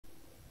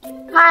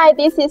Hi,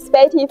 this is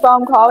Betty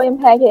from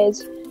CrownWin Package.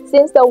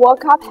 Since the World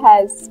Cup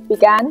has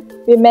begun,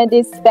 we made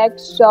this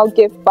special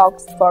gift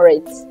box for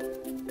it.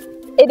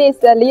 It is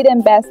a lead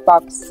and best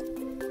box.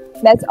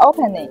 Let's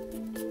open it.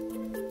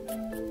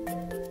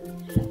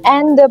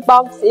 And the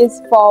box is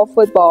for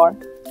football.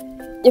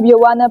 If you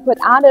wanna put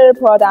other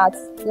products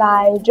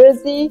like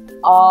jersey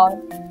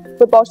or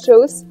football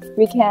shoes,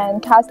 we can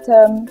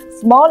custom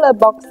smaller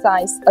box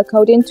size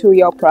according to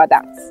your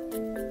products.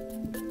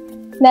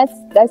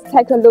 Let's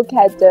take a look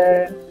at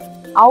the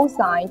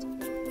outside.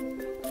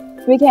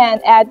 We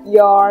can add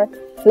your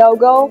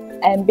logo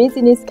and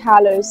business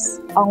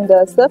colors on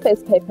the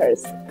surface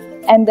papers,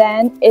 and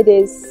then it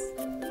is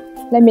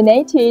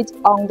laminated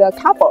on the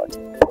cardboard.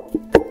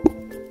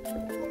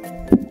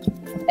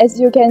 As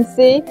you can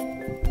see,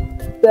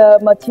 the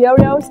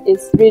materials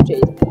is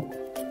rigid.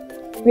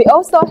 We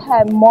also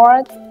have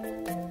more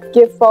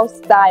giftable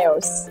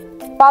styles.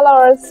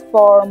 Follow us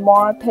for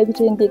more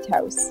packaging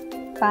details.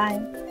 Bye.